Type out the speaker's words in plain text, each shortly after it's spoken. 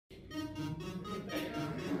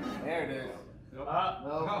There it is. No. No.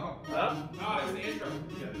 No, it's the intro.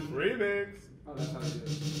 Remix. Oh, that's how they do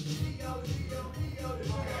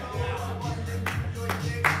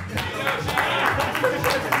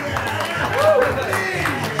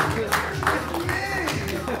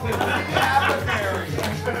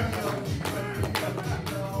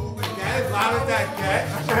Get as loud as that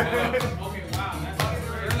gets. Okay, wow, that's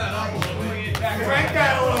turn that up a little bit. Crank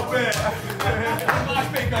that a little bit.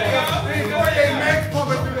 Before they mix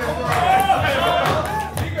pumping through this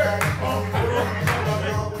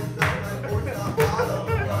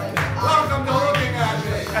welcome to Looking at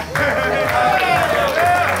Me.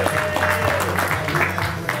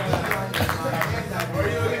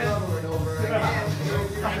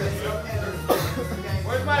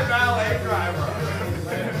 Where's my valet driver?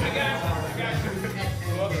 I got you.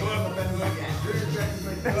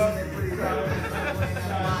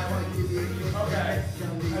 Okay.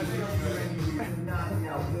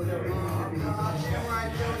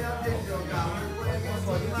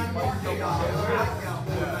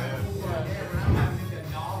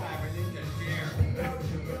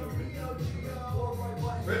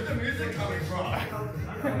 Where's the music coming from?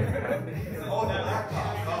 Oh, that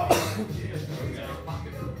laptop.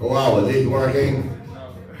 Oh, wow, is these working?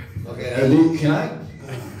 Okay, are these, can I? Okay,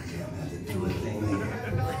 I'm gonna have to do a thing here.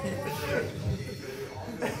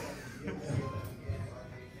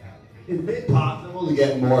 Is it possible to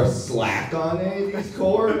get more slack on any of these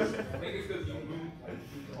cords?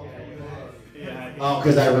 Oh,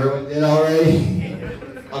 because I ruined it already?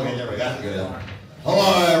 Okay, there we go, that's good.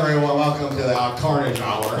 Hello everyone, welcome to the Carnage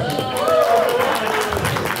Hour.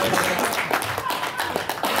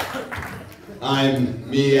 I'm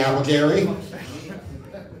me, Apicary.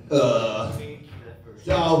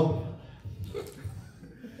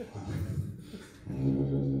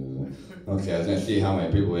 Okay, I was gonna see how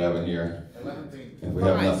many people we have in here. If we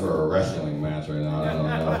have enough for a wrestling match right now, I don't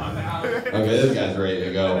know. Okay, this guy's ready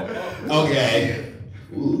to go. Okay.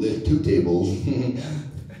 Ooh, there's 2 tables.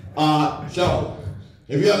 So,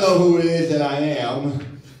 if you don't know who it is that I am,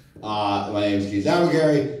 my name is Keith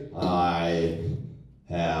Apicary. I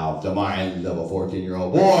have the mind of a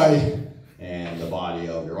 14-year-old boy and the body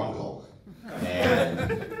of your uncle. And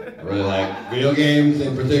I really like video games,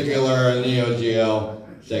 in particular Neo Geo,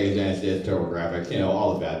 Sega Genesis, TurboGrafx, you know,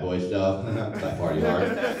 all the bad boy stuff. That party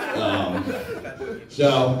hard.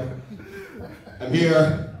 So I'm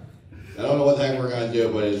here. I don't know what the heck we're gonna do,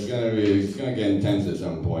 but it's gonna get intense at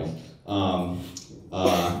some point. I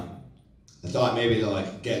thought maybe to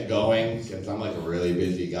like get going, since I'm like a really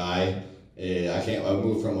busy guy. I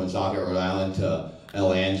moved from Woonsocket, Rhode Island to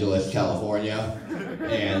Los Angeles, California,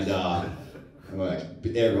 and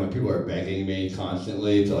people are begging me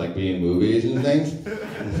constantly to like be in movies and things.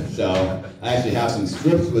 So I actually have some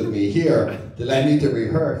scripts with me here that I need to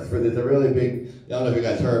rehearse for this. A really big, I don't know if you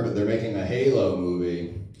guys heard, but they're making a Halo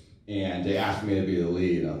movie, and they asked me to be the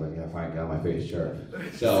lead. I was like, yeah, fine, get on my face, sure.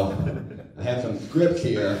 So I have some scripts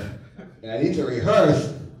here, and I need to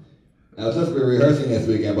rehearse. I was supposed to be rehearsing this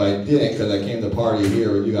weekend, but I didn't because I came to party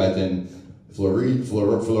here with you guys in Florida.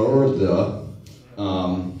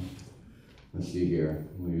 Let's see here.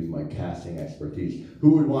 I'm going to use my casting expertise.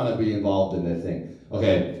 Who would want to be involved in this thing?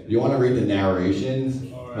 Okay, you want to read the narrations?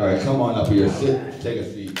 All right, come on up here. Sit, take a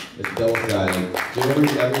seat. It's double sided. Do you want to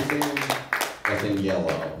read everything that's in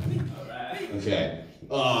yellow? All right. Okay.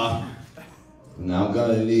 Now I'm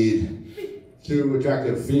going to need 2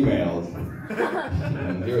 attractive females.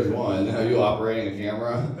 And here's one. Are you operating a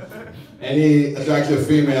camera? Any attractive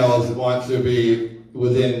females want to be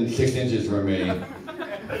within 6 inches from me.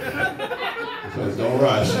 So don't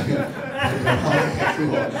rush.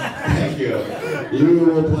 Thank you. You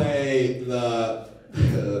will play the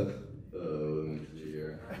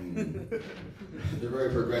the very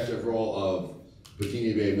progressive role of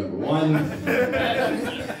Bikini Babe number 1.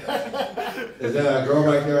 Is that a girl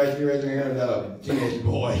back there I see raising her hand? Or is that a teenage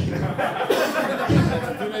boy?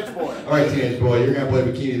 Teenage boy. All right, teenage boy, you're gonna play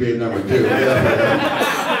Bikini Babe number 2.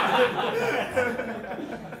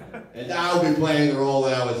 And I'll be playing the role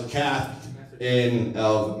that I was cast in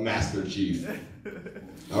of Master Chief.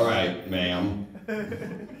 All right, ma'am.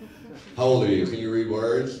 How old are you? Can you read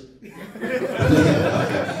words?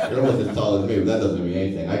 Okay. You're almost as tall as me, but that doesn't mean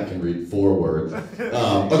anything. I can read 4 words.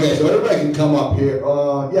 Okay, so everybody can come up here.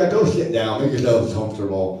 Yeah, go sit down. Make yourselves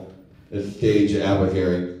comfortable. It's stage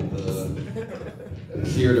Apicary.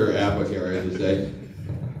 Theater Apicary, as you say.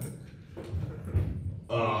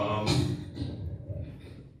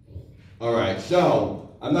 All right, so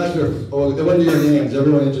I'm not sure. What are your names?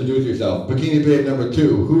 Everyone introduce yourself. Bikini Babe number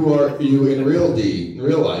 2. Who are you in real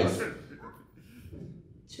life?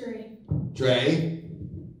 Trey. Trey?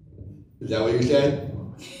 Is that what you said?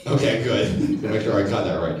 Okay, good. To make sure I got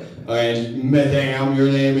that right. All right, Madame,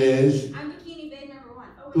 your name is? I'm Bikini Babe number 1.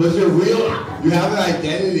 Oh, What's your real? You have an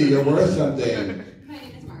identity. You're worth something. My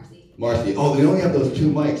name is Marcy. Marcy. Oh, they only have those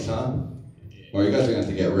 2 mics, huh? Well, you guys are going to have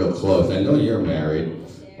to get real close. I know you're married.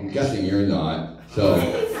 I'm guessing you're not. So, I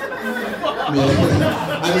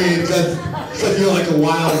mean, because you're like a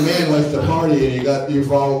wild man who likes to party and you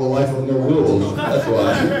follow the life of no rules. That's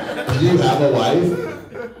why. Do you have a wife?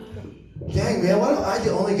 Dang, man, why don't I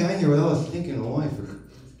the only guy here without a stinking wife?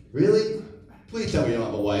 Really? Please tell me you don't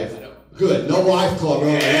have a wife. Good. No wife club.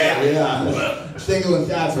 Yeah. Single and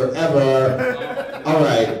sad forever. All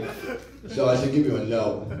right. So I should give you a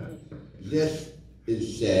note. This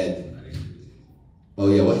is said. Oh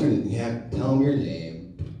yeah, what's your name? Yeah, tell him your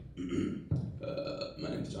name. My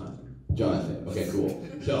name's Jonathan. Jonathan. Okay, cool.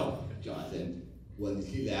 So, Jonathan, when you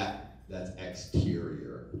see that, that's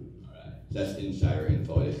exterior. Alright. That's insider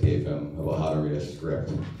info I just gave him about how to read a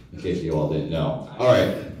script, in case you all didn't know.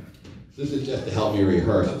 Alright. This is just to help me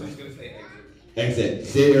rehearse. I was just gonna say Exit.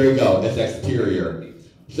 See, there we go. It's exterior.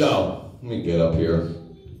 So, let me get up here.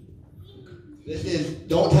 This is,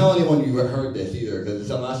 don't tell anyone you heard this either, because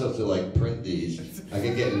I'm not supposed to like print these. I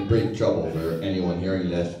could get in big trouble for anyone hearing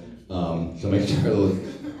this. So make sure those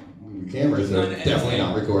cameras are definitely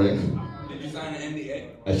not recording. Did you sign an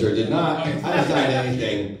NDA? I sure did not. I didn't sign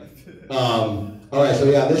anything. Alright, so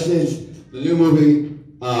yeah, this is the new movie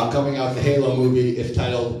coming out, the Halo movie. It's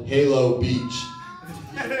titled Halo Beach.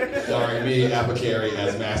 Starring me, Apicary,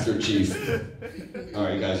 as Master Chief.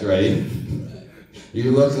 Alright, you guys ready?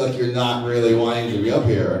 You look like you're not really wanting to be up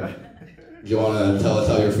here. Do you want to tell us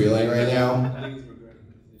how you're feeling right now?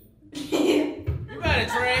 You got it,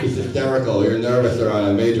 Trey. It's hysterical. You're nervous around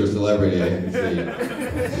a major celebrity, I can see.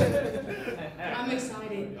 I'm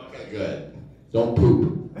excited. Okay, good. Don't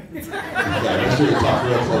poop. Okay, make sure you talk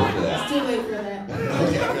real close to that. Still wait for that.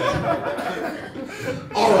 Okay,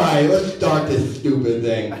 good. All right, let's start this stupid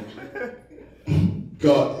thing.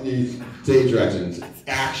 Go, these stage directions.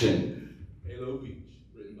 Action. Halo Beach,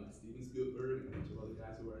 written by Steven Spielberg and a bunch of other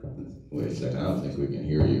guys who are in this. Wait a second, I don't think we can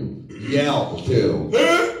hear you. Yell, too.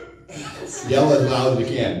 Yell as loud as you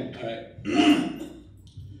can. Alright.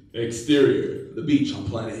 Exterior, the beach on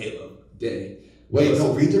planet Halo. Day. Wait,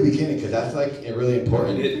 no, read the beginning, because that's like really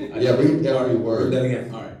important. Yeah, read every word. That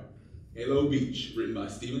again. Alright. Halo Beach, written by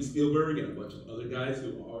Steven Spielberg and a bunch of other guys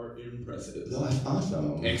who are impressive. No, that's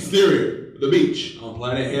awesome. Exterior, the beach on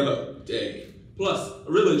planet Halo. Day. Plus,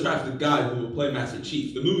 a really attractive guy who will play Master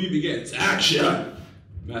Chief. The movie begins. Action!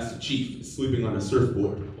 Master Chief is sleeping on a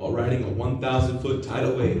surfboard while riding a 1,000-foot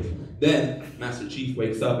tidal wave. Then, Master Chief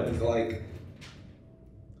wakes up and is like,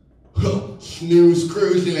 snooze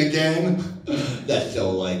cruising again? That's so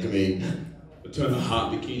like me. a ton of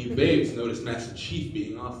hot bikini babes notice Master Chief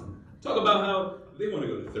being awesome. Talk about how they want to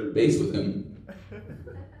go to third base with him.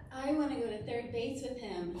 I want to go to third base with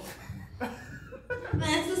him.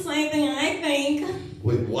 That's the same thing I think.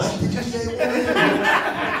 Wait, what did you say?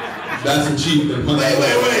 Master Chief then punches.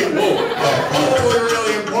 Wait. Whoa. Oh, we're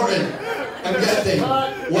really important. I'm guessing.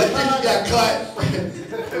 What just got cut?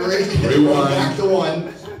 Rewind. Back to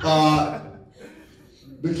one.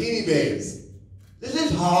 Bikini babes. This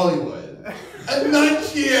is Hollywood.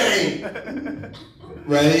 Enunciate.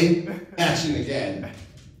 Ready? Action again.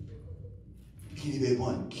 Bikini babe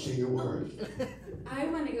 1. Say your words. I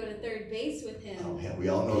want to go to third base with him. Oh, yeah, we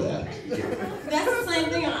all know that. That's the same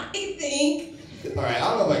thing I think. All right, I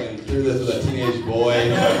don't know if I can do this with a teenage boy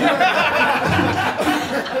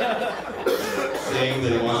saying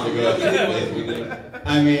that he wants to go to third base with me.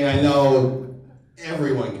 I mean, I know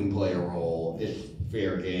everyone can play a role. It's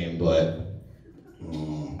fair game, but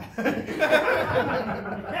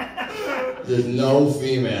there's no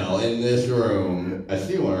female in this room. I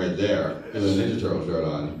see one right there with a Ninja Turtle shirt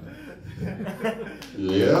on.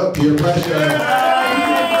 Yeah, peer pressure.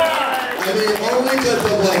 I mean, only because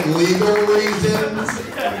of like legal reasons.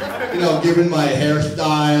 You know, given my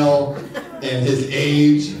hairstyle and his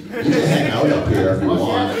age. You can hang out up here if you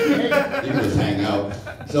want. You can just hang out.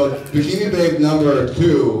 So, Bikini Babe number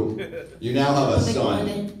 2, you now have a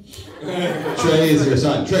son. Trey is your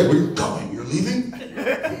son. Trey, where are you going? You're leaving?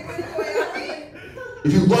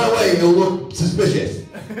 If you run away, you'll look suspicious.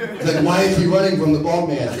 It's like, why is he running from the bald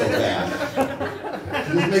man so fast?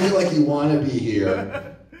 Just make it like you want to be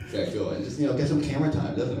here. Okay, cool. And just, get some camera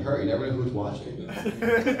time. It doesn't hurt. You never know who's watching.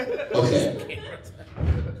 Okay.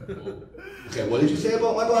 Okay, what did you say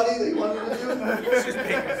about my body that you wanted to do?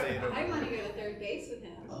 I want to go to third base with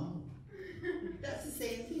him. Oh. That's the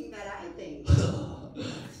same thing that I think.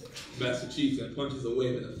 Master Chief then punches a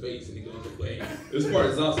wave in the face and he goes away. This part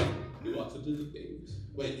is awesome. He walks up to the babes.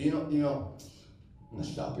 Wait, you know, I'm gonna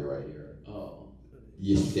stop you right here. Oh,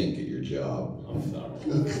 You stink at your job. I'm sorry.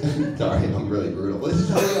 Sorry, I'm really brutal. But this is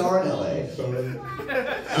how they are in LA.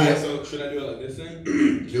 Alright, so should I do it like this thing?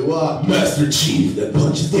 Do Master Chief that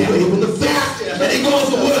punches the wave in the face and he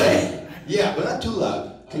goes away. Yeah, but not too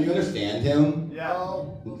loud. Can you understand him? Yeah.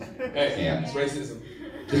 Hey, Yeah. it's racism.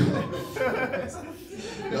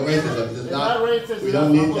 No racism. This is not. racism. We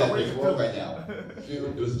don't need that in this world right now.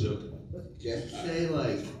 It was a joke. Just say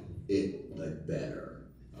like it like better.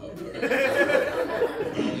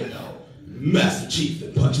 No. Master Chief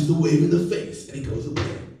that punches the wave in the face and he goes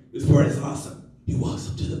away. This part is awesome. He walks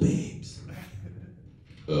up to the babes.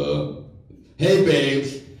 Hey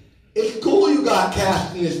babes, it's cool you got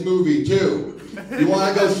cast in this movie too. You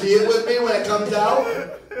want to go see it with me when it comes out?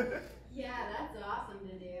 Yeah, that's awesome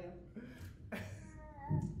to do.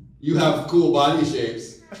 You have cool body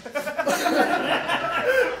shapes. That's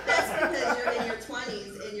because you're in your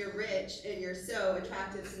 20s and you're rich and you're so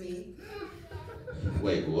attractive to me.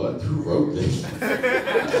 Wait, what? Who wrote this?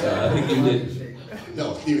 I think you did.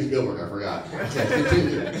 No, Steven Spielberg, I forgot. Okay,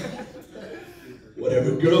 continue.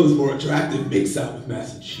 Whatever girl is more attractive makes out with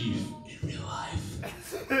Master Chief in real life.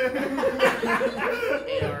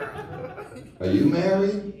 Are you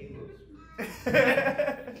married?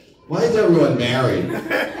 Why is everyone married?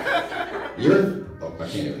 You're... Oh, I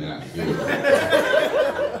can't even ask you.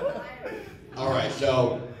 Alright,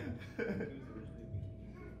 so...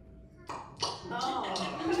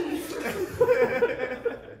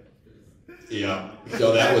 Yeah,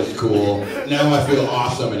 so that was cool. Now I feel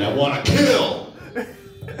awesome and I want to kill!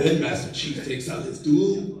 Then Master Chief takes out his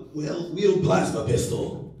dual-wield plasma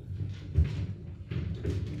pistol.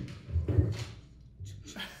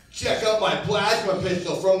 Check out my plasma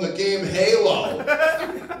pistol from the game Halo.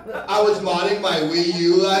 I was modding my Wii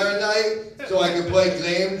U the other night so I could play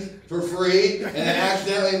games for free, and I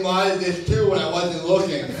accidentally modded this too when I wasn't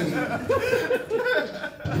looking.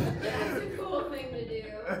 That's a cool thing to do.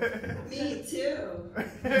 Me too.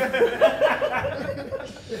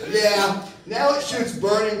 Yeah, now it shoots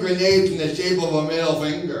burning grenades in the shape of a middle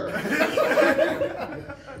finger.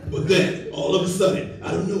 But then, all of a sudden,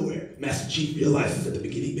 out of nowhere, Master Chief realizes that the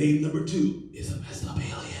beginning babe number 2 is a messed up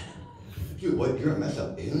alien. Dude, what? You're a messed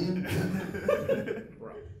up alien?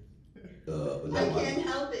 I can't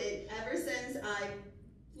help it. Ever since I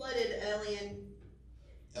flooded Alien.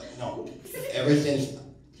 No, ever since...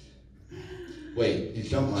 Wait, you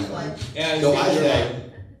jumped my line. Yeah, So I say...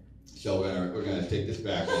 So we're gonna take this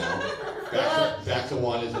back now. Back to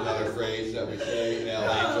one is another phrase that we say in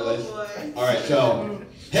Los Angeles. Oh boy. All right, so,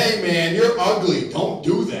 hey man, you're ugly. Don't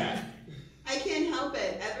do that. I can't help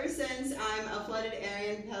it. Ever since I'm a flooded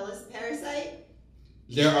alien parasite.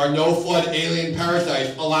 There are no flood alien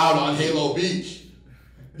parasites allowed on Halo Beach.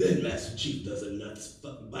 Then Master Chief does a nuts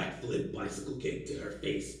fucking backflip bicycle kick to her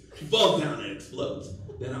face. She falls down and explodes.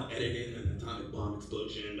 Then I'll edit in an atomic bomb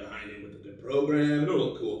explosion behind it with a good program. It'll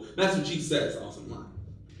look cool. Master Chief says awesome line.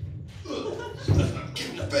 Kick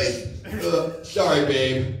in the face. Sorry,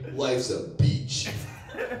 babe. Life's a beach.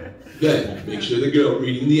 Then make sure the girl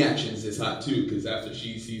reading the actions is hot too, because after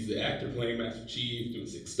she sees the actor playing Master Chief doing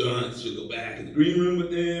 6 stunts, she'll go back in the green room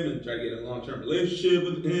with him and try to get a long-term relationship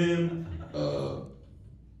with him.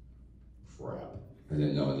 Crap. I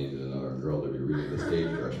didn't know I needed another girl to be reading the stage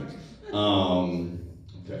directions.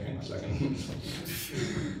 Okay, hang on a second.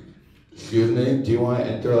 Excuse me, do you want to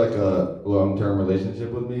enter like a long-term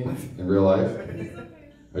relationship with me in real life?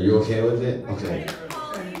 Are you okay with it? Okay.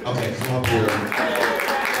 Okay, come up here.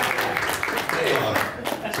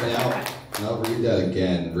 So now read that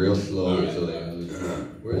again, real slowly, so they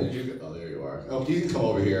understand. Where did you go? Oh, there you are. Oh, you can come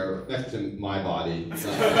over here, next to my body.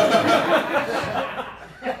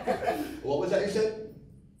 What was that you said?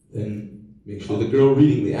 Then make sure the girl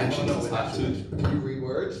reading the actions is hot too. Can you read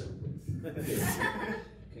words?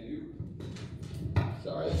 Can you?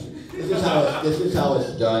 Sorry. This is how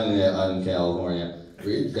it's done in California.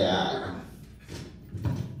 Read that.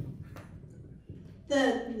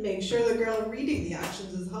 Then make sure the girl reading the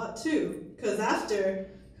actions is hot too. Cause after,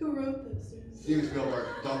 who wrote this? Steven Spielberg.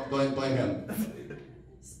 Don't blame him.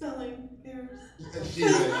 Spelling errors.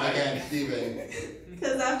 Steven.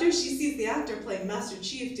 Cause after she sees the actor playing Master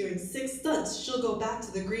Chief doing 6 stunts, she'll go back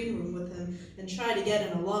to the green room with him and try to get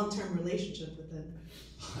in a long-term relationship with him.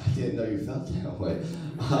 I didn't know you felt that way.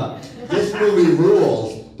 This movie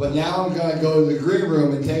rules, but now I'm gonna go to the green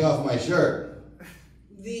room and take off my shirt.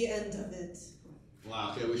 The end of it.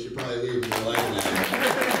 Wow, okay, we should probably leave in the light now.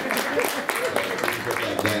 Put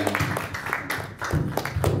that down.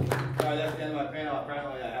 Sorry, that's the end of my panel.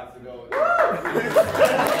 Apparently I have to go.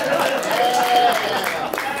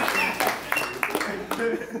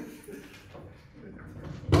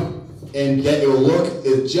 and that it will look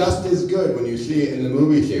just as good when you see it in the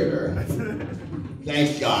movie theater.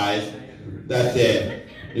 Thanks, guys. That's it.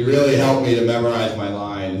 You really helped me to memorize my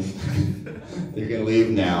lines. You can leave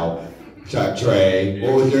now. Chuck Trey.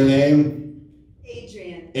 What was your name?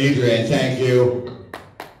 Adrian. Adrian, thank you.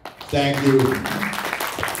 Thank you.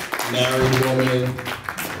 Married woman.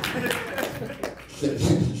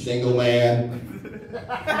 Single man.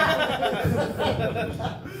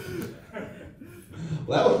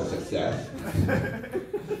 Well, that was a success.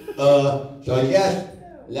 So I guess,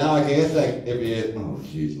 now I guess like, if you, oh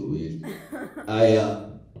jeez Louise.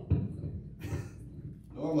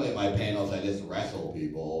 Normally at my panels I just wrestle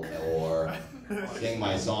people or sing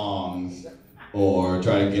my songs or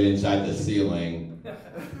try to get inside the ceiling. But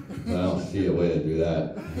I don't see a way to do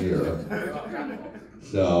that here.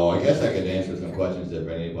 So I guess I could answer some questions if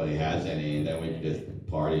anybody has any, and then we can just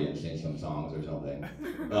party and sing some songs or something.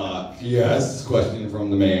 Yes, question from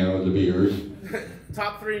the man with the beard.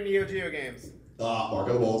 Top 3 Neo Geo games. Mark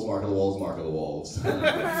of the Wolves, Mark of the Wolves, Mark of the Wolves.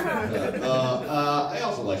 I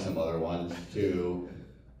also like some other ones too.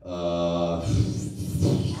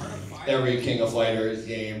 Every King of Fighters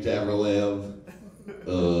game to ever live.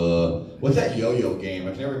 What's that yo-yo game?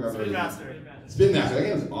 I can never remember. Spin Master. Spin Master, that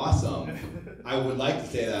game is awesome. I would like to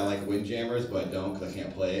say that I like Windjammers, but I don't because I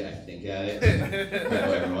can't play it. I think at it. I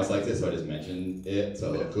know everyone else likes it, so I just mentioned it,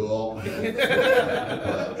 so it looked cool. But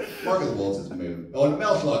Mark of the Wolves is moved. Oh, and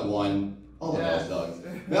Metal Slug 1. All the Metal Slugs.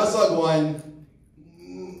 Metal Slug 1.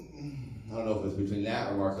 I don't know if it was between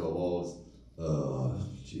that or Mark of the Wolves. Oh,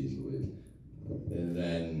 jeez Louise. And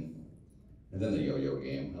then the yo-yo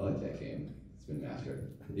game. I like that game. Spin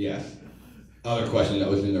Master. Yes. Other question that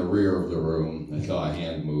was in the rear of the room. I saw a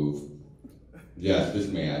hand move. Yes, this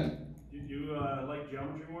man. You like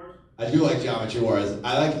Geometry Wars? I do like Geometry Wars.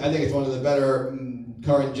 I think it's one of the better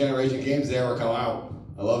current generation games that ever come out.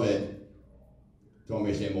 I love it. Do you want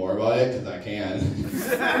me to say more about it? Because I can.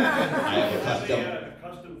 I have a custom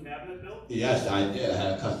cabinet built? Yes, I did. I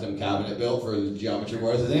had a custom cabinet built for Geometry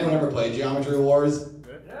Wars. Has anyone ever played Geometry Wars?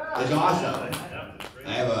 Yeah. It's awesome.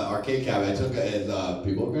 I have an arcade cabinet. I took it as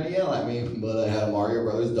people are going to yell at me, but I had a Mario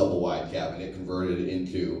Brothers double wide cabinet converted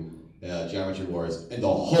into Geometry Wars, and the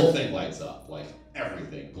whole thing lights up. Like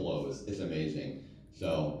everything glows. It's amazing.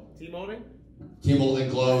 So T-molding? T-molding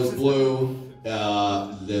glows blue.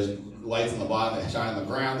 There's lights on the bottom that shine on the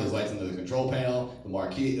ground. There's lights under the control panel. The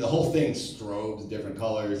marquee. The whole thing strobes different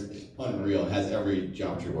colors. It's unreal. It has every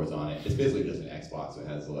Geometry Wars on it. It's basically just an Xbox. So it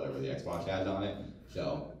has whatever the Xbox has on it.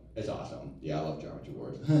 So it's awesome. Yeah, I love Geometry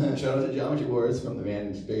Wars. Shout out to Geometry Wars from the man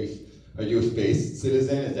in space. Are you a space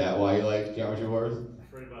citizen? Is that why you like Geometry Wars?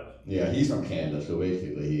 Pretty much. Yeah, he's from Canada, so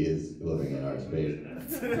basically he is living in our space.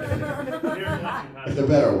 It's a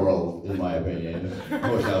better world, in my opinion.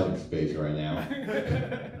 I wish I was in space right now.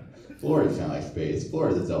 Florida's kind of like space.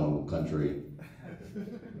 Florida's its own country.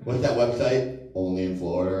 What's that website? Only in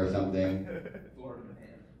Florida or something? Florida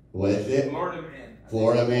Man. What is it? Florida Man.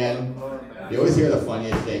 Florida Man? Florida Man. You always hear the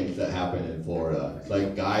funniest things that happen in Florida. It's like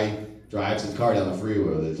a guy drives his car down the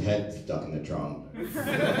freeway with his head stuck in the trunk.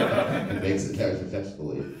 And makes it there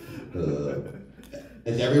successfully.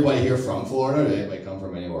 Is everybody here from Florida, or did anybody come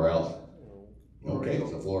from anywhere else? Okay,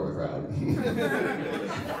 it's a Florida crowd.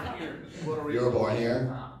 You were born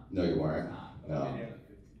here? No, you weren't. No.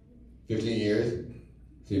 15 years?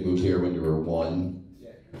 So you moved here when you were 1?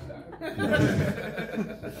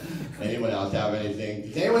 Anyone else have anything?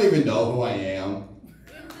 Does anyone even know who I am?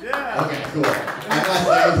 Yeah. Okay, cool. I'm not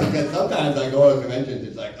saying because sometimes I go to conventions,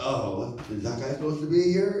 it's like, oh, is that guy supposed to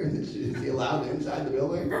be here? Is he allowed inside the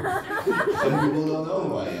building? Some people don't know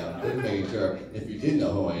who I am. Just making sure. If you did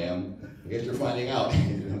know who I am, I guess you're finding out.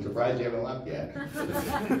 I'm surprised you haven't left yet.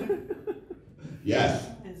 Yes.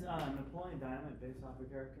 Is Napoleon Dynamite based off a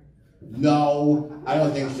character? No, I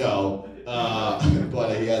don't think so.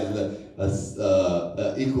 But he has a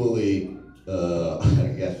equally,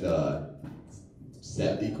 I guess,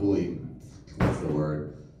 set equally, what's the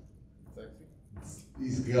word?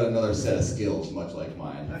 He's got another set of skills, much like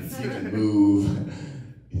mine. He can move,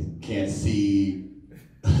 can't see,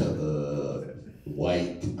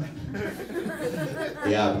 white.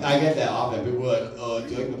 Yeah, I get that often. People are like, oh,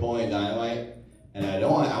 do you like Napoleon Dynamite? And I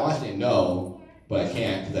want to say no, but I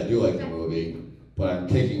can't because I do like the movie. But I'm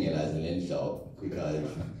taking it as an insult because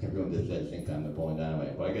everyone just says thinks I'm Napoleon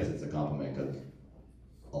Dynamite. But I guess it's a compliment because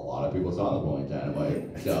a lot of people saw Napoleon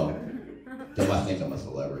Dynamite, so they must think I'm a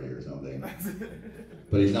celebrity or something.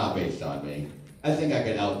 But he's not based on me. I think I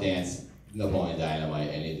could outdance Napoleon Dynamite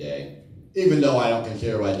any day. Even though I don't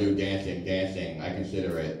consider what I do dancing, I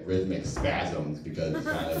consider it rhythmic spasms because it's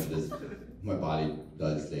kind of just, my body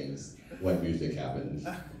does things when music happens.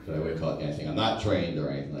 So I would call it dancing. I'm not trained or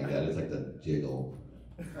anything like that. It's like the jiggle.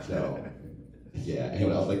 So, yeah.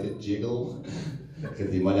 Anyone else like to jiggle?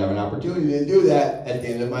 Because you might have an opportunity to do that at the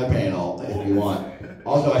end of my panel if you want.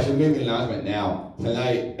 Also, I should make an announcement now.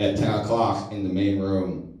 Tonight at 10 o'clock in the main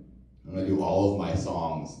room, I'm going to do all of my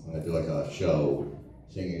songs. I'm going to do like a show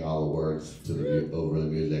singing all the words to the over the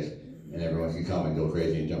music. And everyone can come and go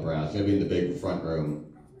crazy and jump around. It's going to be in the big front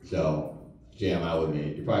room. So jam out with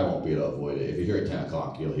me. You probably won't be able to avoid it. If you're here at 10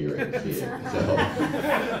 o'clock, you'll hear it and see it. So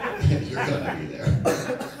you're going to be there.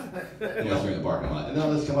 Unless you're in the parking lot. And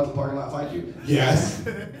they'll just come up to the parking lot and find you. Yes.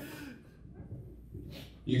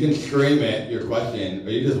 You can scream it, your question.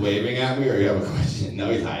 Are you just waving at me or you have a question?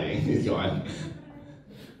 No, he's hiding. He's gone.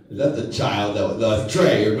 Is that the child that was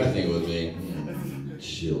Trey? You're messing with me.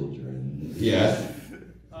 Children. Yes.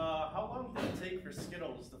 How long did it take for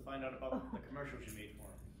Skittles to find out about the commercials you made for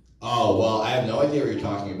him? Oh, well, I have no idea what you're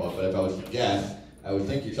talking about, but if I was to guess, I would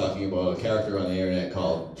think you're talking about a character on the internet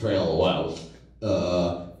called Trail Wows.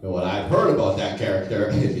 And what I've heard about that character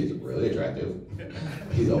is he's really attractive.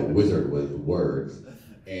 He's a wizard with words.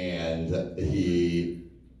 And he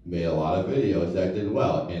made a lot of videos that did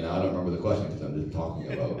well. And I don't remember the question because I'm just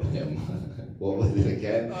talking about him. What was it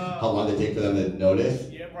again? How long did it take for them to notice?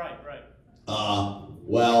 Yeah, right.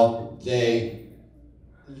 Well,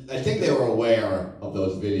 I think they were aware of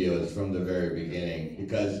those videos from the very beginning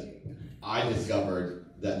because I discovered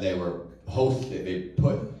that they were posted, they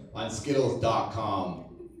put on Skittles.com,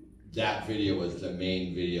 that video was the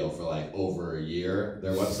main video for like over a year.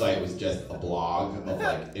 Their website was just a blog of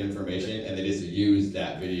like information and they just used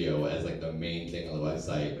that video as like the main thing on the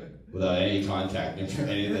website without any contact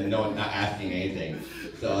information, no one not asking anything.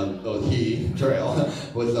 So he, Trail,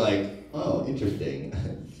 was like, oh, interesting.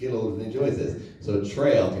 Skittles enjoys this. So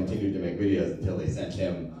Trail continued to make videos until they sent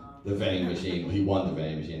him the vending machine. He won the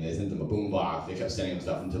vending machine. They sent him a boombox. They kept sending him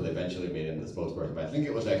stuff until they eventually made him the spokesperson. But I think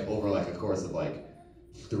it was like over like a course of like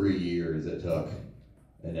 3 years it took.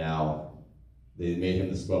 And now they made him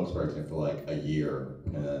the spokesperson for like a year.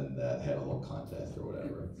 And then that had a whole contest or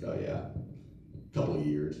whatever. So yeah, a couple of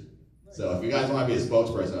years. So if you guys want to be a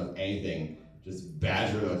spokesperson of anything, just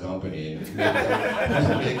badger the company and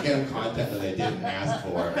make them content that they didn't ask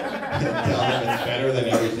for. And tell them it's better than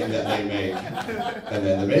everything that they make. And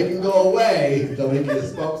then to make it go away, they'll make you the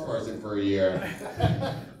spokesperson for a year.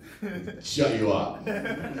 Shut you up.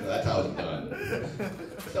 So that's how it's done.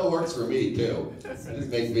 Still works for me too. I just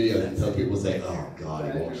make videos until people say, oh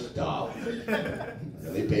God, he won't stop.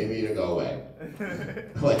 And they pay me to go away.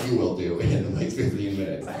 Like you will do in like 15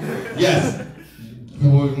 minutes. Yes.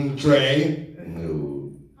 Trey.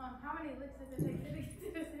 No. How many licks does it take to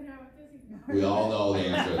get to the center of this? We all know the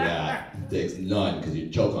answer to that. It takes none because you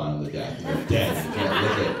choke on them to death. You're dead. You can't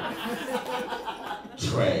lick it.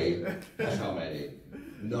 Trey. That's how many.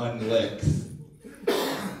 None licks.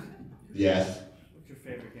 Yes. What's your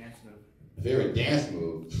favorite dance move? My favorite dance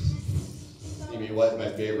move? You mean what's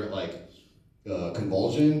my favorite, like,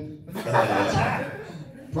 convulsion?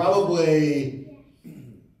 Probably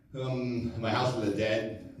my House of the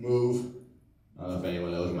Dead move. I don't know if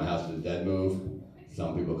anyone knows my House of the Dead move.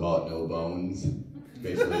 Some people call it no bones.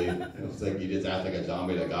 Basically, it's like you just act like a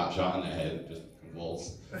zombie that got shot in the head, just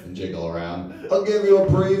convulse and jiggle around. I'll give you a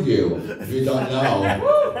preview if you don't know.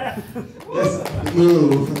 This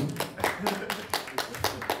move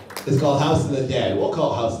is called House of the Dead. We'll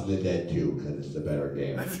call it House of the Dead 2 because it's the better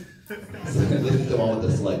game. This is the one with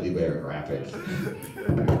the slightly better graphics.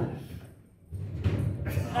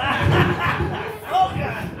 Oh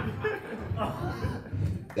God!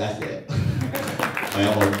 That's it. I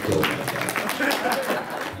almost killed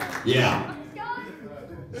myself. Yeah.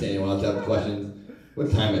 Does anyone else have questions?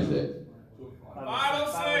 What time is it?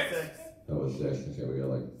 5:06. Oh, it's 6. Okay, we got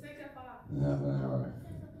like 6:05. half an hour.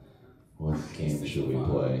 What game should we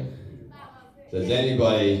play? Does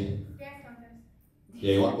anybody? Dance contest.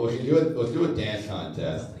 Yeah, let's do a dance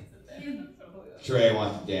contest. Trey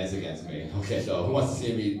wants to dance against me. Okay, so who wants to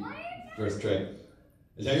see me first, Trey?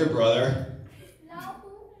 Is that your brother? No.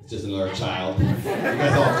 It's just another child. You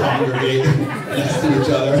guys all congregate next to each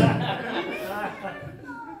other.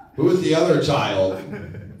 Who is the other child? My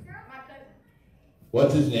cousin.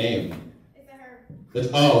 What's his name? It's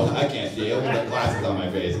a her. Oh, I can't see. Look at the glasses on my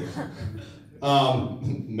face.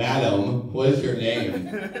 Madam, what is your name?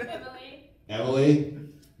 Emily. Emily?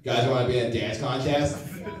 You guys want to be in a dance contest?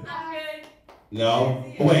 I'm good. No?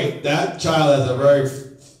 Wait, that child has a very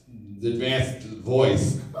advanced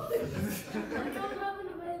voice.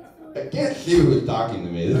 I can't see who's talking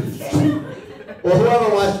to me. Well, whoever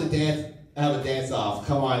wants to dance, have a dance off,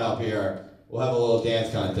 come on up here. We'll have a little dance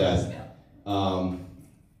contest.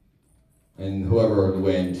 And whoever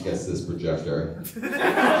wins gets this projector. Because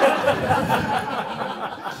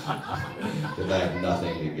I have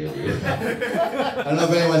nothing to give you. I don't know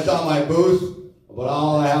if anyone saw my booth, but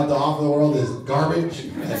all I have to offer the world is garbage,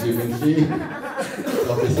 as you can see.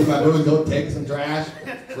 So if you see my booth, go take some trash.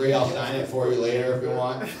 Free, I'll sign it for you later if you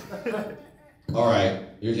want. All right,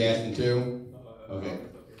 you're dancing too? Okay.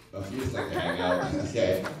 Oh, you just like to hang out.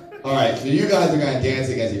 Okay. All right, so you guys are going to dance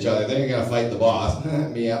against each other. Then you're going to fight the boss.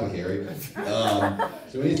 Me, Apicary.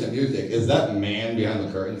 So we need some music. Is that man behind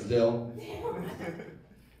the curtain still?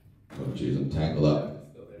 Oh, jeez, I'm tangled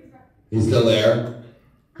up. He's still there?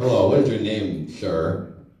 Hello, what is your name,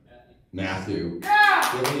 sir? Matthew. Do you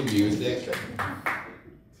have any music?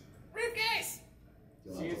 Briefcase!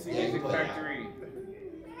 CNC Music Factory.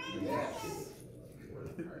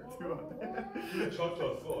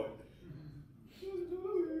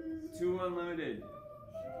 Two Unlimited.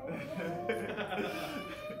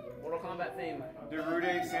 Mortal Kombat theme.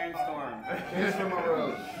 Derude Sandstorm. Transformer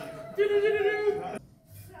Road.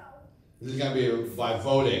 This is going to be by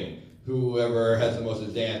voting. Whoever has the most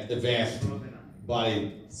advanced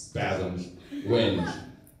body spasms wins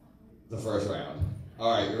the first round.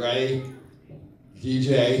 All right, you ready?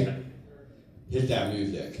 DJ, hit that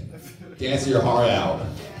music. Dance your heart out.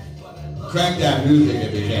 Crank that music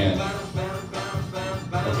if you can.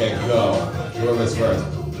 Okay, go. Whoever's first.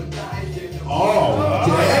 Oh,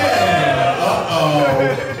 damn!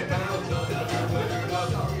 Uh-oh.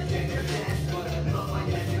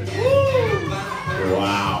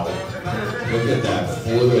 Wow. Look at that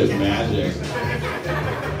fluid magic.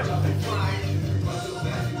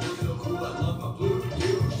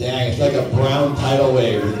 Dang, it's like a brown tidal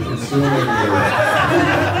wave consuming you.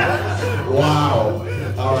 Wow.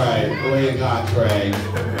 All right, what do you got, Trey?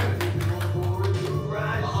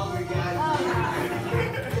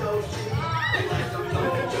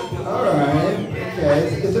 All right. Okay,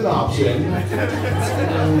 it's an option.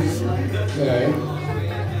 Okay.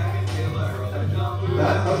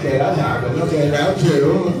 Okay, that happened. Okay, round two.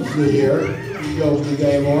 Let's see here. You go with the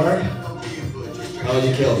game more. Oh,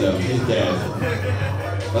 you killed him. He's dead.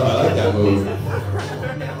 Oh, I like that move.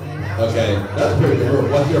 Okay, that's a pretty good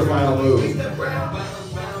move. What's your final move?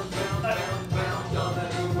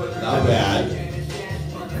 Not bad.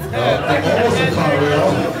 Almost a cartwheel.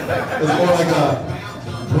 It's more like a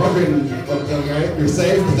broken. Okay, you're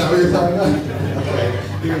safe. Is that what you're telling us? Okay,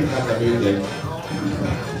 you can have the music.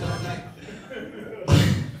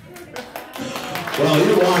 Well,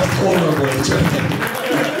 you lost horribly, Trey.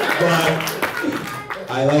 But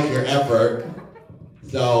I like your effort.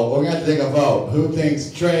 So we're going to take a vote. Who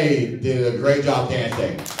thinks Trey did a great job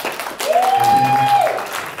dancing?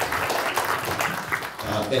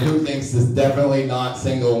 And who thinks this definitely not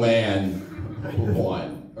single man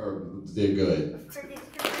won or did good?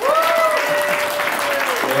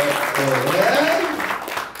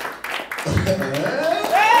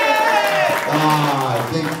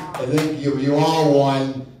 I think you all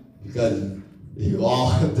won because you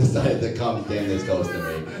all decided to come stand this close to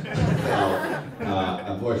me. So,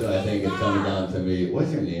 unfortunately, I think it's coming down to me.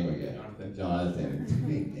 What's your name again? Jonathan. Too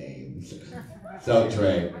many names. So,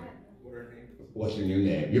 Trey, what's your new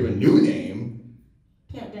name? You have a new name?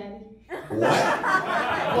 Pimp Daddy. What?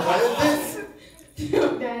 What is this?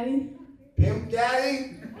 Pimp Daddy. Pimp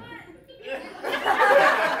Daddy?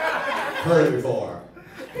 Heard it before.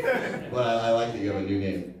 But I like that you have a new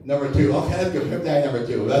name. Number two. Okay, that's good. Pimp Daddy number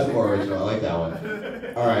two. That's more original. I like that one.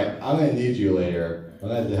 All right, I'm going to need you later. I'm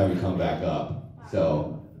going to have to have you come back up.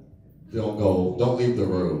 So don't leave the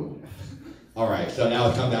room. All right, so now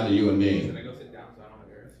it's come down to you and me. Can I go sit down so I don't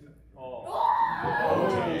embarrass you?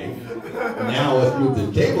 Okay. Now let's move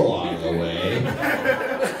the table out of the way.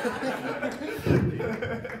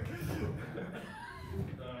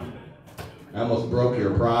 I almost broke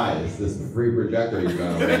your prize, this free projector you're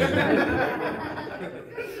going to win.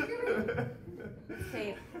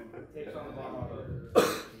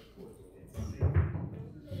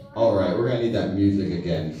 All right, we're going to need that music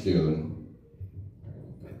again soon.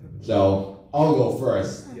 So I'll go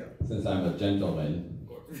first, since I'm a gentleman.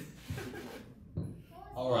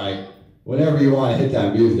 All right, whenever you want to hit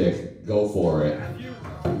that music, go for it.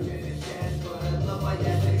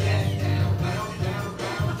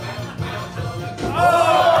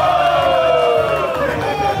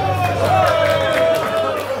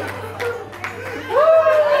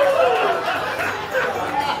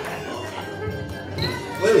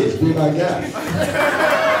 Please be my guest.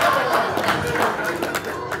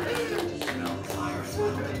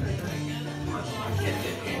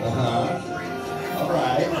 All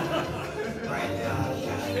right.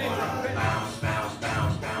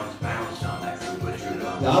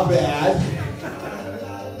 Not bad.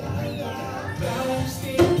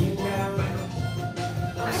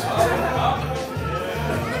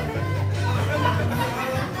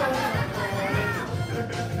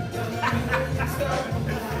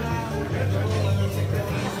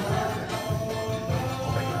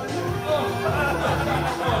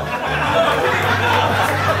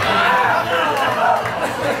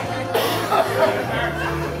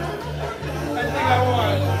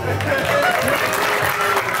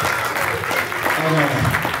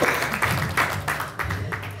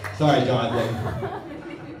 Sorry, Jonathan,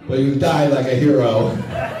 but you died like a hero.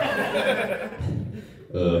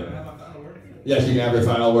 Yes, you can have your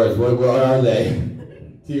final words. What are they?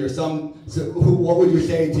 To your what would you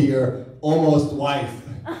say to your almost wife?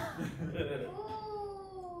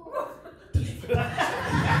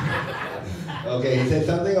 Okay, he said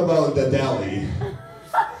something about the deli.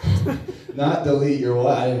 Not delete your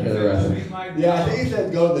wife. I didn't hear the rest of it. Yeah, I think he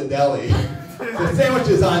said go to the deli. The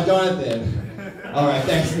sandwiches on Jonathan. All right,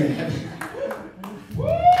 thanks, man.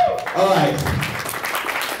 All right.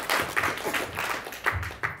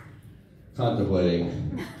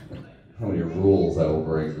 Contemplating how many rules I will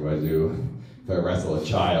break if I wrestle a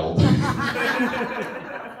child.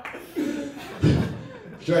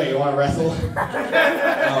 Trey, you want to wrestle? All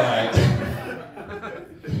right.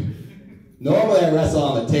 Normally I wrestle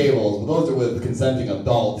on the tables, but those are with consenting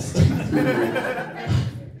adults.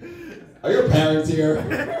 Are your parents here?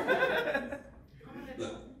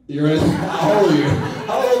 You're in, how old are you?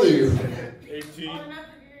 How old are you? 18.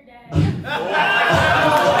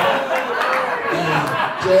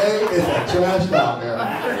 Jay is a trash talker.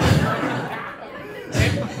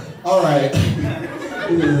 All right.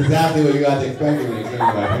 This is exactly what you guys expected when you came to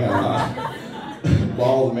my panel, huh?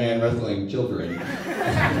 Bald man wrestling children.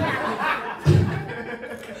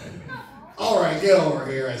 All right, get over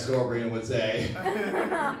here, as Scorpion would say. All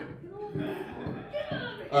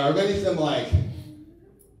right, we're gonna need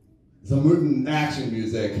some moving action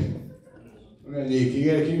music. We're gonna need.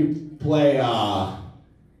 Can you play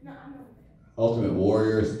Ultimate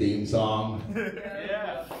Warrior's theme song?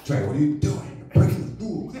 Yeah. Trey, what are you doing? You're breaking the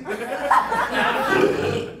rules.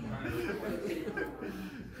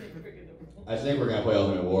 I think we're gonna play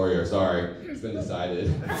Ultimate Warrior. Sorry, it's been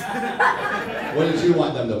decided. What did you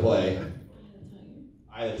want them to play?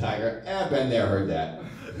 Eye of the Tiger. I've been there, heard that.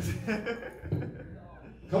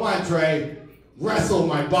 Come on, Trey. Wrestle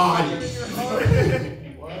my body. Alright.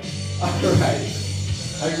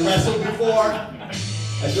 Have you wrestled before?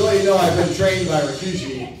 I feel like you know I've been trained by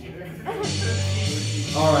Rikishi.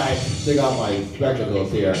 Alright, take off my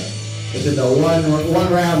spectacles here. This is a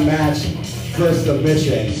one round match, first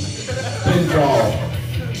submission. Pinfall.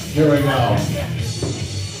 Here we go.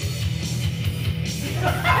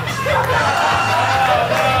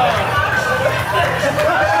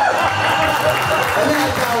 And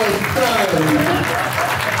that's how it's done.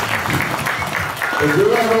 If you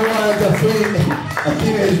ever wanted to defeat a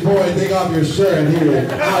teenage boy, take off your shirt and he was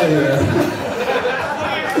out of here.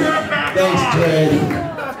 Thanks, Trey.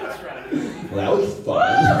 Well, that was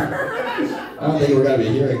fun. I don't think we're going to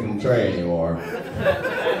be hearing from Trey anymore.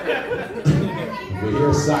 We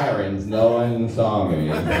hear sirens, no one saw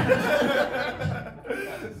me.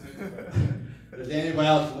 Is anybody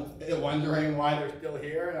else wondering why they're still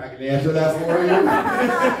here? And I can answer that for you.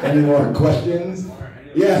 Any more questions?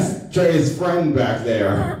 Yes, Trey's friend back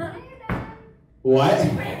there. What?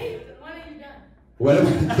 What have you done? What have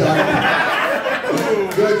I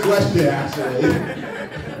done? Good question, actually.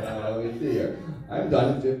 Let me see here. I'm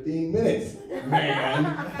done in 15 minutes, man.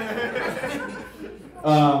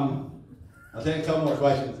 I'll take a couple more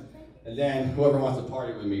questions, and then whoever wants to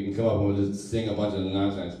party with me can come up and we'll just sing a bunch of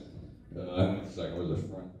nonsense. Second, where's the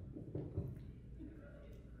front?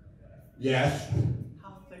 Yes.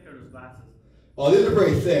 How thick are those glasses? Oh, these are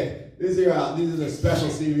pretty thick. These are a special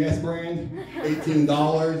CVS brand,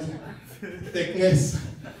 $18 thickness.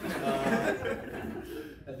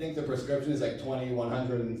 I think the prescription is like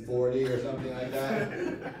 2140 or something like that.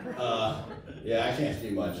 Yeah, I can't see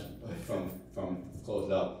much from close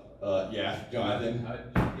up. Yeah, Jonathan. How did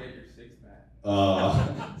you get your six-pack?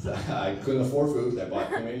 I couldn't afford food. I bought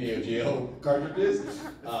too many Neo Geo cartridges.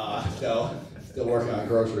 So still working on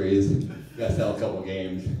groceries. Gotta sell a couple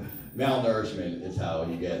games. Malnourishment is how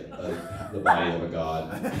you get the body of a god.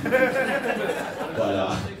 But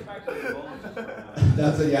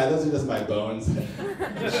those are just my bones shaped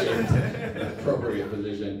in an appropriate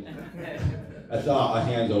position. I saw a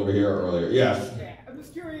hand over here earlier. Yes. Yeah, I'm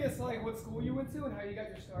just curious, like what school you went to and how you got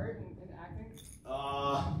your start in acting.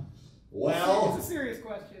 Well. It's a serious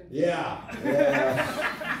question. Yeah.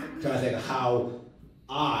 Trying to think of how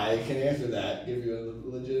I can answer that, give you a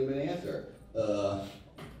legitimate answer.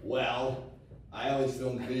 Well, I always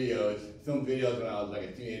filmed videos when I was like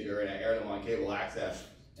a teenager, and I aired them on cable access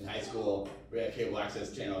in high school. We had a cable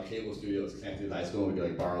access channel, a cable studio was connected to high school, and we'd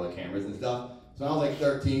like borrow the cameras and stuff. So when I was like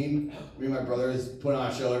 13, me and my brothers put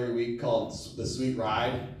on a show every week called The Sweet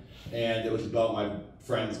Ride, and it was about my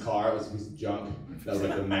friend's car. It was a piece of junk. That was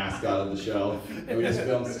like the mascot of the show. And we just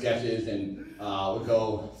filmed sketches, and we'd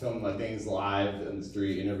go film like things live in the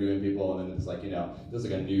street, interviewing people, and then it's like, there's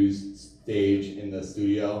like a news stage in the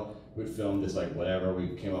studio. We'd film just like whatever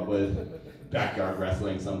we came up with. Backyard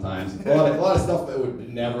wrestling sometimes. A lot of stuff that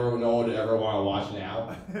no one would ever want to watch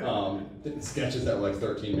now. Sketches that were like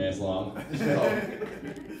 13 minutes long. So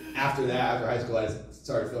after high school, I just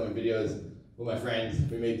started filming videos with my friends.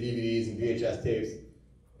 We made DVDs and VHS tapes.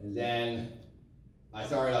 And then I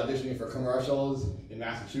started auditioning for commercials in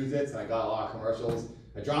Massachusetts, and I got a lot of commercials.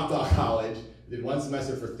 I dropped out of college, did one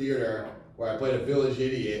semester for theater, where I played a village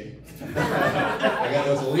idiot. There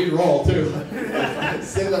was a lead role too.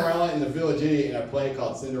 Cinderella in the Village Idiot in a play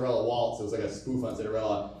called Cinderella Waltz. It was like a spoof on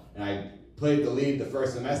Cinderella. And I played the lead the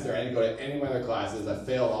first semester. I didn't go to any of my other classes. I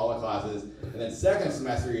failed all the classes. And then second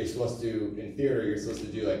semester, in theater, you're supposed to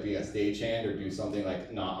do like being a stagehand or do something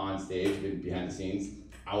like not on stage, but behind the scenes.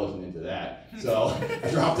 I wasn't into that. So I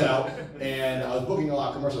dropped out, and I was booking a lot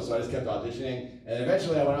of commercials, so I just kept auditioning. And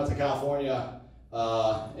eventually I went out to California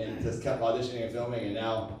and just kept auditioning and filming, and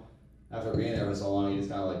now, after being there for so long, you just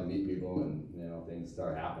kind of like meet people and things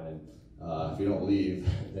start happening. If you don't leave,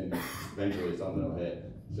 then eventually something will hit.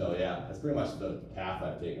 So yeah, that's pretty much the path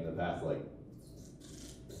I've taken the past like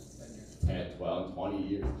 10, 12, 20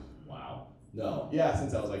 years. Wow. No, yeah,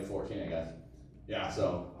 since I was like 14, I guess. Yeah,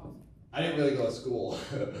 so I didn't really go to school.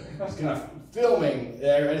 I was kind of filming.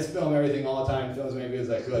 I just filmed everything all the time, film as many videos as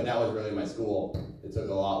I could. That was really my school. It took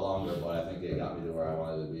a lot longer, but I think it got me to where I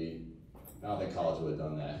wanted to be. I don't think college would have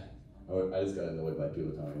done that. I just got annoyed by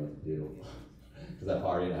people telling me what to do. Because I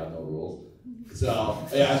partied and have no rules. So,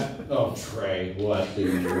 yeah. Oh, Trey, what do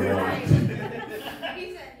you want? He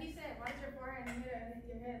said, why's your forehead in the middle of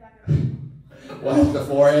your head back up? Why is the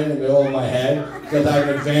forehead in the middle of my head? Because I have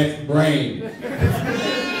an advanced brain.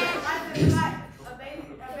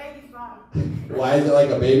 Why is it like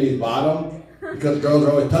a baby's bottom? Because girls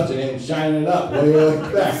are always touching it and shining it up. What do you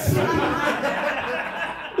expect?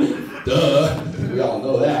 Duh. We all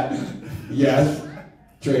know that. Yes.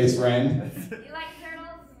 Trey's friend. You like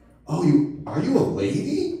turtles? Oh, are you a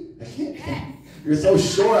lady? I can't. You're so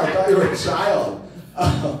short. I thought you were a child.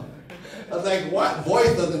 I was like, what?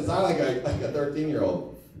 Voice doesn't sound like a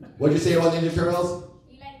 13-year-old. What'd you say about Ninja Turtles?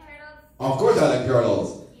 You like turtles? Oh, of course I like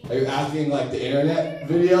turtles. Are you asking like the internet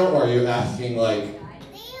video, or are you asking like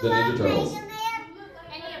the Ninja Turtles?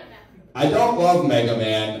 Any of them. I don't love Mega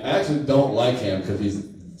Man. I actually don't like him because he's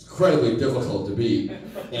incredibly difficult to beat.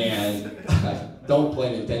 And I don't play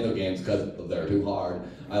Nintendo games because they're too hard.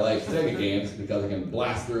 I like Sega games because I can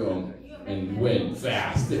blast through them and win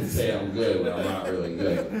fast and say I'm good when I'm not really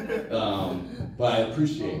good. But I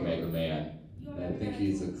appreciate Mega Man. And I think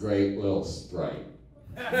he's a great little sprite.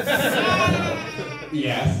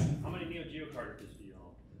 Yes. How many Neo Geo cartridges do you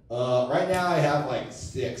own? Right now I have like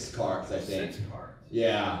 6 carts, I think. 6 carts.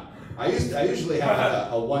 Yeah. I usually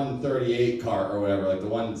have a 138 cart or whatever, like the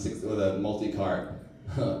 160 with a multi-cart.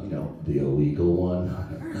 The illegal one,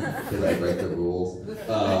 because I break the rules.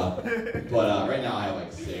 But right now I have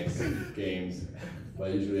like 6 games.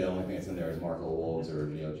 But usually the only thing that's in there is Markle Wolves or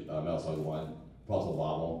Metal Slug 1. Puzzle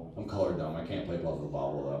Bobble. I'm color dumb. I can't play Puzzle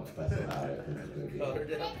Bobble though. That's about it. It's a good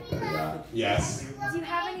game. Yeah. Yes. Do you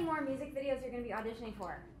have any more music videos you're going to be auditioning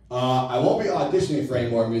for? I won't be auditioning for any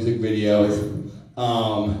more music videos,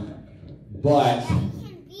 but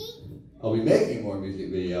I'll be making more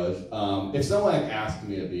music videos. If someone asked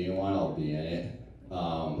me to be in one, I'll be in it.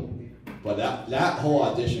 But that whole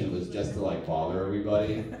audition was just to like bother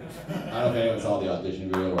everybody. I don't know if anyone saw the audition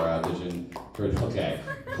video where I auditioned for,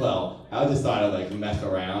 well, I just thought I'd like mess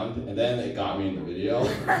around, and then it got me in the video,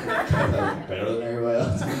 because I was better than everybody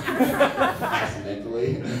else,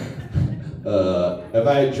 accidentally. If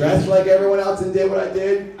I dressed like everyone else and did what I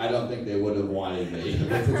did, I don't think they would have wanted me.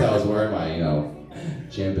 Since I was wearing my,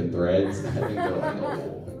 champion threads, I think they're like,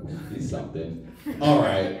 oh, he's something. All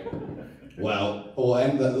right. Well, we'll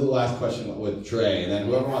end the last question with Trey, and then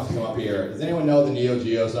whoever wants to come up here. Does anyone know the Neo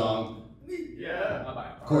Geo song? Yeah.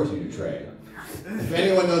 Of course you do, Trey. If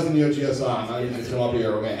anyone knows the Neo Geo song, I'm going to just come up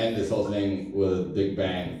here. We're going to end this whole thing with a big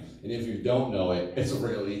bang. And if you don't know it, it's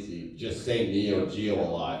real easy. Just say Neo Geo a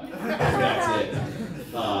lot. That's it.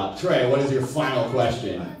 Trey, what is your final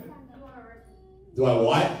question? Do I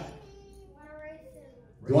what?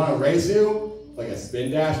 Do you want to race you? like a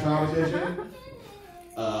spin dash competition.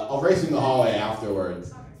 I'll race in the hallway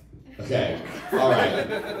afterwards. Okay. All right.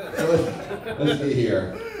 So let's see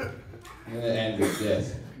here. I'm gonna end with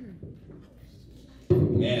this.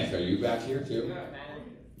 Manic, are you back here too?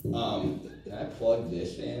 Can I plug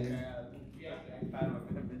this in?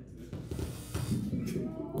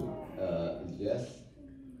 Yes.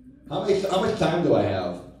 How much time do I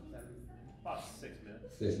have? About 6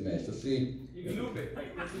 minutes. 6 minutes. Let's see. You can loop it.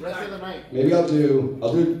 Rest of the night. Maybe I'll do.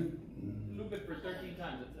 Loop it for 13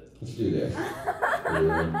 times. That's it. Let's do this.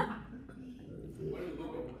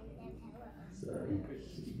 Sorry.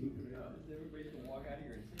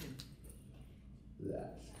 That.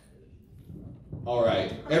 All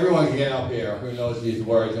right. Everyone can get up here who knows these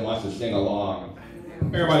words and wants to sing along.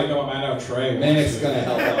 Everybody know I know Trey. Manic's gonna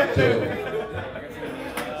help out too.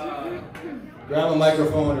 Grab a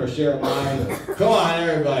microphone or share mine. Come on,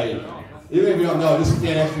 everybody. Even if you don't know, just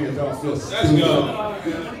stand next to me and don't feel stupid. Let's go.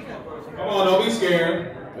 Come on, don't be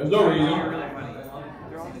scared. There's no reason.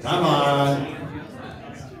 Come on.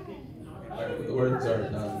 The words are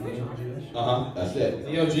That's it.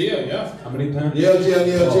 Neo Geo, yeah. How many times? Neo Geo.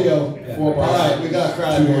 Yeah. All right, we got a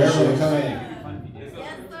crowd here. Everyone come in.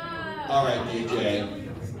 All right, DJ.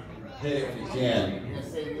 Hit it when you can.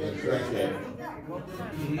 Let's crank it.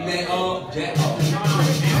 Neo Geo.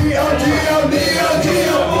 Neo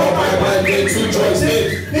Geo. 4x1, 2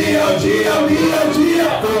 joysticks. Neo Geo.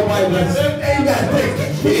 4x1, 8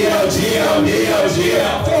 sticks. Neo Geo.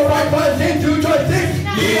 4x1, 2 joysticks.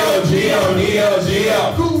 Neo Geo.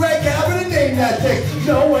 Cool red cabinet name that stick.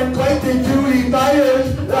 No one quite did duty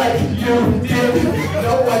fighters like you did.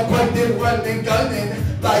 No one quite did running gunning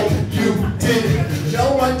like you did.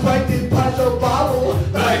 No one quite did punch a bobble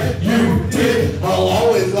like you did. I'll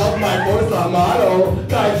always love my Forza motto.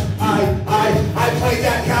 Like I played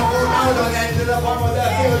that cowboy out and ended up on with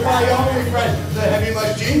that thing with my only friend. The heavy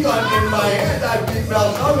machine gun in my hand. I beat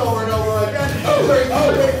Bell Shug over and over again.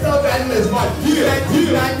 It's so endless fun.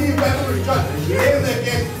 1990 weapons truck. In the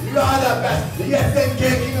game, you are the best. The SN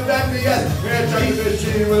king of MBS. We're Chucky the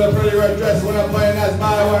machine with a pretty red dress. When I'm playing as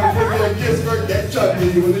my one, give you a kiss for get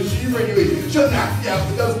Chucky. When the she bring you eat, she'll knock you out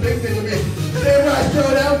with those big things you mean. Then I throw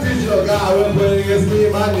down digital God. When I'm playing against me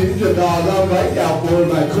and my ninja dog. I'm right out for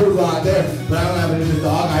my crew on there. But I don't have a ninja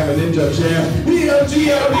dog, I have a ninja chair. Neo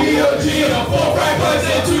Geo. 4 right buttons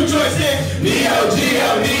and 2 joysticks. Neo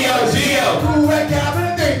Geo. Cool red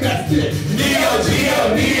cabinet name that stick. Neo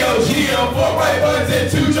Geo. 4 right buttons and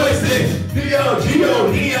 2 joysticks. Neo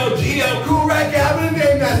Geo. Cool red cabinet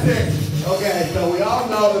name that stick. Okay, so we all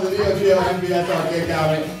know that the Neo Geo MBS arcade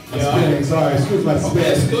cabinet is spinning. Sorry, excuse my spin.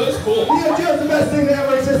 That's good, it's cool. Neo Geo is the best thing that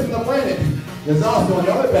ever exists on the planet. There's also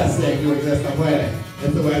another best thing to exist on the planet.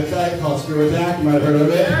 It's a website called Screw Attack. You might have heard of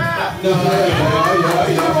it. No,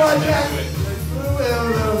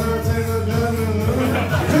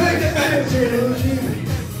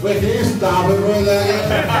 Wait, can you stop it for a second?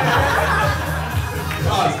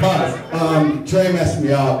 Pause. Trey messed me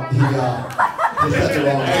up. He said the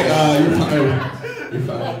wrong thing. You're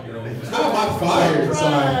fired. How am I fired?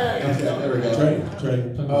 Sorry. Okay, there we go. Trey. Trey.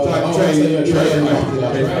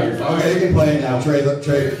 Okay, you can play it now. Trey,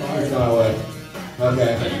 it's gone away.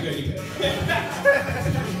 Okay.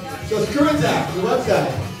 So Screw Attack, the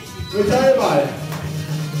website. Let me tell you about it.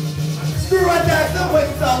 Screw Attack, the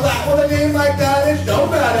wits all that. With a name like that, it don't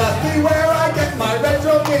matter. See where I get my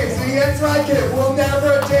retro games. The answer I give will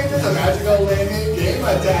never change. It's a magical landing game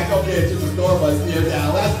attack. Okay, it's just a store bus near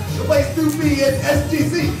Dallas. The place to be is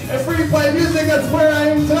SGC. And free play music, that's where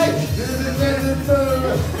I am tonight.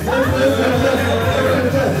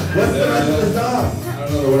 What's the rest of the song? I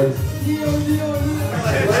don't know the words.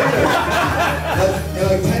 In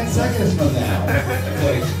like 10 seconds from now.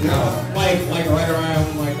 Like right around.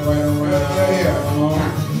 Here.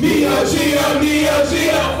 Neo Geo,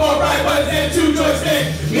 4 right buttons and 2 joysticks.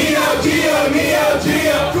 Neo Geo.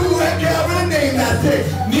 Cool red cabinet name that stick.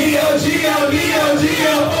 Neo Geo.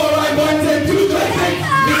 4 right buttons and 2 joysticks.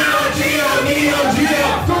 Neo Geo.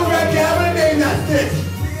 Cool red cabinet name that stick.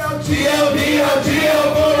 Neo Geo.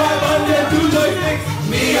 4 right buttons and 2 joysticks.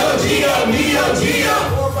 Neo Geo.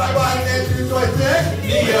 4 right buttons and 2 joysticks.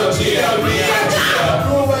 Neo Geo.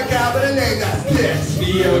 Cool red cabinet name that sticks.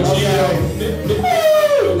 Neo Geo.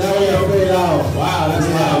 Now we gotta fade out. Wow, that's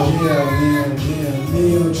loud.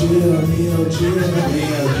 Neo Geo.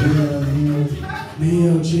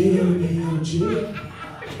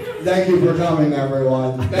 Thank you for coming,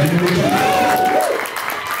 everyone. Thank you.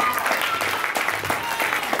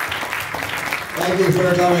 Thank you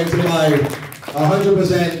for coming to my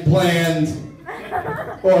 100% planned,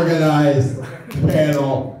 organized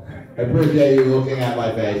panel. I appreciate you looking at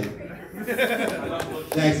my face.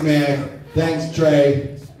 Thanks, man. Thanks,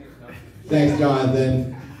 Trey. Thanks,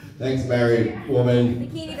 Jonathan. Thanks, married woman.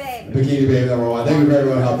 Bikini babe. Bikini babe number one. Thank you for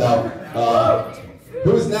everyone who helped out.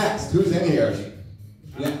 Who's next? Who's in here?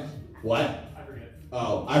 Yeah. What? I forget.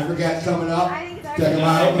 Oh, I forget coming up. I think it's Check them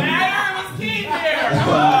out. Matter was Keith here.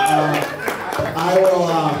 I will.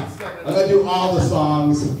 I'm gonna do all the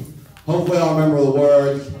songs. Hopefully, I'll remember the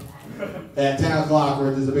words. At 10 o'clock,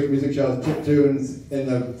 where there's a big music show, chip tunes in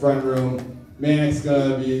the front room. Manic's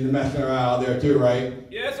gonna be messing around out there too, right?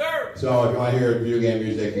 Yes, sir. So if you want to hear video game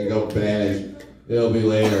music and go bananas, it'll be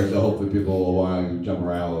later. So hopefully people will want to jump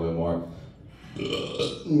around a little bit more.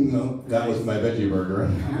 No, that was my veggie burger.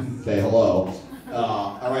 Say hello.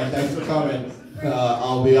 All right, thanks for coming.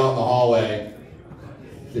 I'll be out in the hallway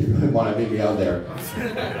if you want to meet me out there.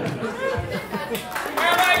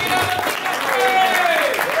 Everybody get on the